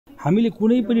हामीले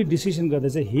कुनै पनि डिसिसन गर्दा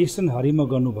चाहिँ हेस्ट एन्ड हरीमा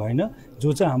गर्नु भएन,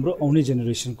 जो चाहिँ हाम्रो आउने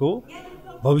जेनेरेसनको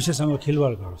भविष्यसँग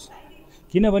खेलवाड गरोस्।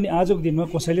 किनभने आजको दिनमा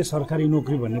कसैले सरकारी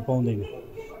नोकरी भन्ने पाउँदैन।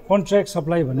 कन्ट्र्याक्ट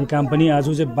सप्लाई भन्ने काम पनि आज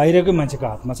चाहिँ बाहिरकै मान्छेको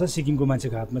हातमा छ, सिक्किमको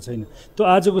मान्छेको हातमा छैन। त्यो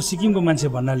आजको सिक्किमको मान्छे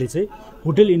भन्नाले चाहिँ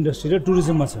होटल इन्डस्ट्री र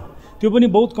टुरिज्ममा छ, त्यो पनि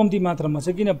बहुत कम्ती मात्रामा छ,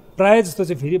 किन प्रायः जस्तो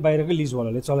चाहिँ फेरि बाहिरकै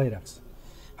लिजवालाले चलाइरहेको छ।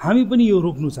 हामी पनि यो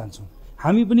रोक्नु चाहन्छौँ,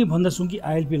 हामी पनि भन्दछौँ कि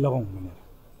आइएलपी लगाउँ भनेर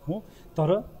हो,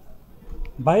 तर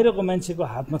बाहिरको मान्छेको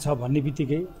हातमा छ भन्ने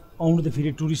बित्तिकै आउनु त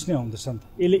फेरि टुरिस्ट नै आउँदैछ नि त।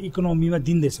 यसले इकोनोमीमा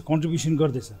दिँदैछ, कन्ट्रिब्युसन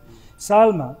गर्दैछ।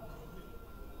 सालमा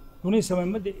कुनै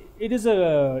समयमा it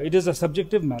is a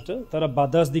subjective matter, तर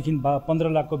 10 देखि 15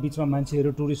 लाखको बिचमा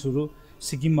मान्छेहरू टुरिस्टहरू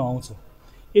सिक्किममा आउँछ।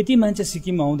 यति मान्छे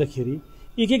सिक्किममा आउँदाखेरि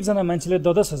एकजना मान्छेले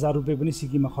 10,000 रुपियाँ पनि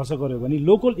सिक्किममा खर्च गर्यो भने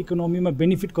लोकल इकोनोमीमा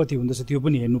बेनिफिट कति हुँदैछ त्यो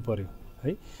पनि हेर्नु पर्यो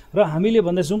है। र हामीले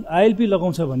भन्दैछौँ आइएलपी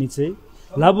लगाउँछ भने चाहिँ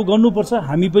लागू गर्नुपर्छ।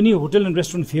 हामी पनि होटल एन्ड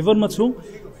रेस्टुरेन्ट फेभरमा छौँ,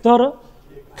 तर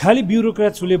खालि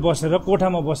ब्युरोक्रेट्सले बसेर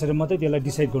कोठामा बसेर मात्रै त्यसलाई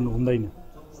डिसाइड गर्नु हुँदैन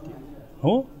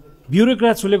हो।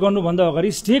 ब्युरोक्रेट्सले गर्नुभन्दा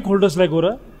अगाडि स्टेक होल्डर्सलाई गएर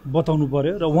बताउनु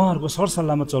पर्यो र उहाँहरूको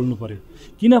सरसल्लाहमा चल्नु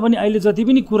पर्यो। किनभने अहिले जति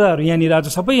पनि कुराहरू यहाँनिर आज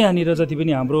सबै यहाँनिर जति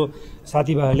पनि हाम्रो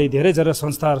साथीभाइहरूले धेरैजना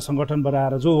संस्थाहरू सङ्गठनबाट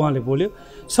आएर जो उहाँले बोल्यो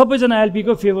सबैजना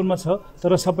आइएलपीको फेभरमा छ,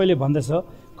 तर सबैले भन्दछ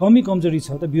कमी कमजोरी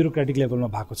छ त ब्युरोक्रेटिक लेभलमा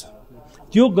भएको छ।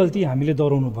 त्यो गल्ती हामीले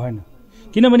दोहोऱ्याउनु भएन,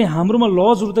 किनभने हाम्रोमा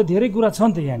लजहरू त धेरै कुरा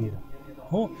छ नि त यहाँनिर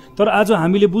हो। तर आज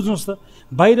हामीले बुझ्नुहोस् त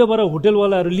बाहिरबाट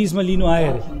होटलवालाहरू लिजमा लिनु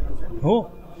आयो अरे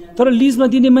हो, तर लिजमा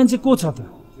दिने मान्छे को छ त?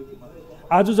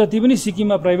 आज जति पनि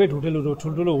सिक्किममा प्राइभेट होटलहरू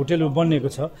ठुल्ठुलो होटलहरू बनिएको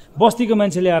छ, बस्तीको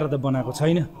मान्छेले आएर त बनाएको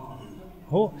छैन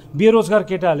हो। बेरोजगार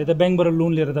केटाहरूले त ब्याङ्कबाट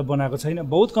लोन लिएर त बनाएको छैन,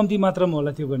 बहुत कम्ती मात्रामा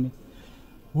होला त्यो गर्ने।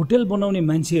 होटल बनाउने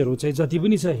मान्छेहरू चाहिँ जति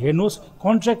पनि छ हेर्नुहोस्,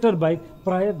 कन्ट्र्याक्टर बाहेक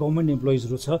प्रायः गभर्मेन्ट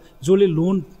इम्प्लोइजहरू छ जसले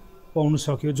लोन पाउनु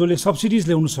सक्यो, जसले सब्सिडिज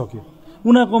ल्याउनु सक्यो।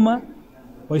 उनीहरूकोमा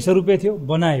पैसा रुपियाँ थियो,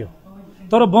 बनायो,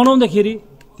 तर बनाउँदाखेरि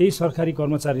त्यही सरकारी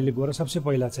कर्मचारीले गएर सबसे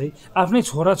पहिला चाहिँ आफ्नै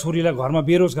छोराछोरीलाई घरमा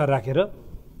बेरोजगार राखेर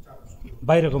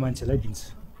बाहिरको मान्छेलाई दिन्छ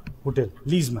होटल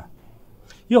लिजमा।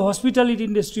 यो हस्पिटालिटी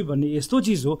इन्डस्ट्री भन्ने यस्तो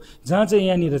चिज हो जहाँ चाहिँ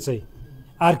यहाँनिर चाहिँ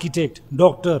आर्किटेक्ट,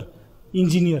 डक्टर,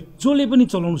 इन्जिनियर जसले पनि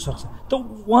चलाउनु सक्छ, त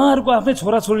उहाँहरूको आफ्नै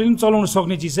छोराछोरीले पनि चलाउनु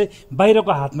सक्ने चिज चाहिँ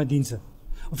बाहिरको हातमा दिन्छ।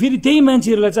 फेरि त्यही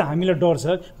मान्छेहरूलाई चाहिँ हामीलाई डर छ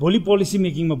भोलि पोलिसी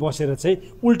मेकिङमा बसेर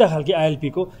चाहिँ उल्टा खालको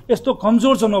आइएलपीको यस्तो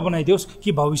कमजोर चाहिँ नबनाइदियोस् कि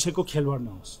भविष्यको खेलवाड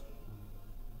नहोस्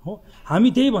हो। हामी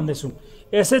त्यही भन्दैछौँ,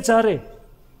 एसएचआरए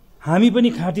हामी पनि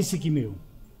खाँटी सिक्किमे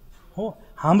हो,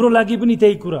 हाम्रो लागि पनि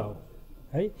त्यही कुरा हो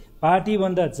है।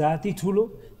 पार्टीभन्दा जाति ठुलो,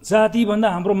 जातिभन्दा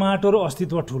हाम्रो माटो र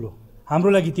अस्तित्व ठुलो, हाम्रो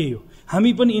लागि त्यही हो।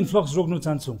 हामी पनि इन्फ्लक्स रोक्नु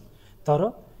चाहन्छौँ,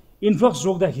 तर इन्फ्लक्स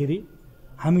रोक्दाखेरि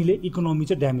हामीले इकोनोमी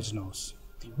चाहिँ ड्यामेज नहोस्।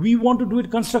 We want to do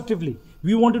it constructively.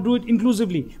 We want to do it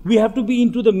inclusively. We have to be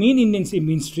into the main Indians in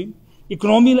mainstream.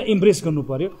 इकोनोमीलाई impress गर्नु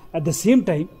पर्यो, एट द सेम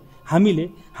टाइम हामीले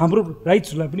हाम्रो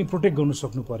राइट्सहरूलाई पनि प्रोटेक्ट गर्नु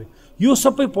सक्नु पर्यो। यो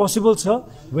सबै पोसिबल छ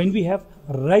when we have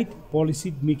right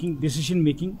policy making, decision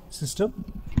making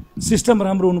system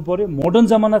राम्रो हुनु पर्यो। मोडर्न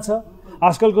जमाना छ,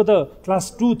 आजकलको त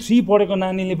क्लास 2-3 पढेको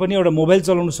नानीले पनि एउटा मोबाइल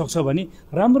चलाउन सक्छ भने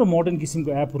राम्रो मोडर्न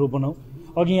किसिमको एपहरू बनाऊ।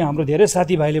 अघि यहाँ हाम्रो धेरै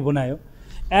साथीभाइले बनायो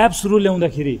एप्सहरू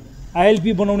ल्याउँदाखेरि,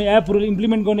 आइएलपी बनाउने एपहरू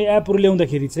इम्प्लिमेन्ट गर्ने एपहरू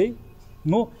ल्याउँदाखेरि चाहिँ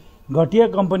म घटिया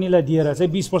कम्पनीलाई दिएर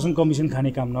चाहिँ 20% कमिसन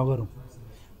खाने काम नगरौँ।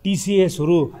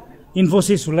 टिसिएसहरू,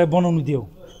 इन्फोसिसहरूलाई बनाउनु दियो,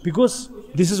 because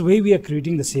this is way we are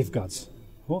creating the safe guards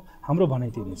हो। हाम्रो भनाइ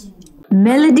त्यही छ।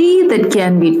 Melody that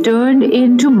can be turned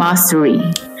into mastery.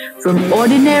 From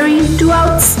ordinary to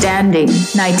outstanding,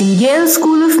 Nightingale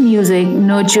School of Music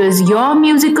nurtures your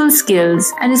musical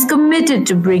skills and is committed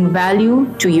to bring value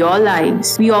to your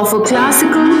lives. We offer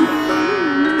classical,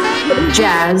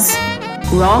 jazz,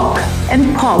 rock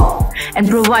and pop and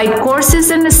provide courses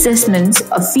and assessments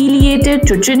affiliated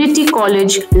to Trinity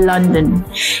College, London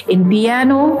in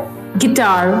piano,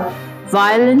 guitar,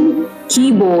 violin,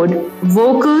 keyboard,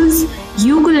 vocals,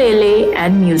 ukulele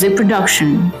and music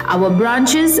production. Our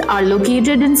branches are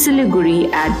located in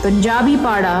Siliguri at Punjabi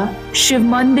Pada, Shiv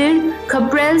Mandir,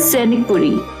 Khaprel,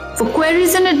 Sanikpuri. For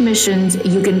queries and admissions,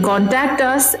 you can contact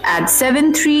us at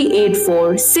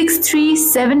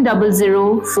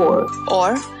 7384637004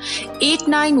 or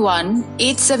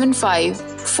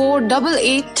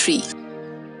 8918754883.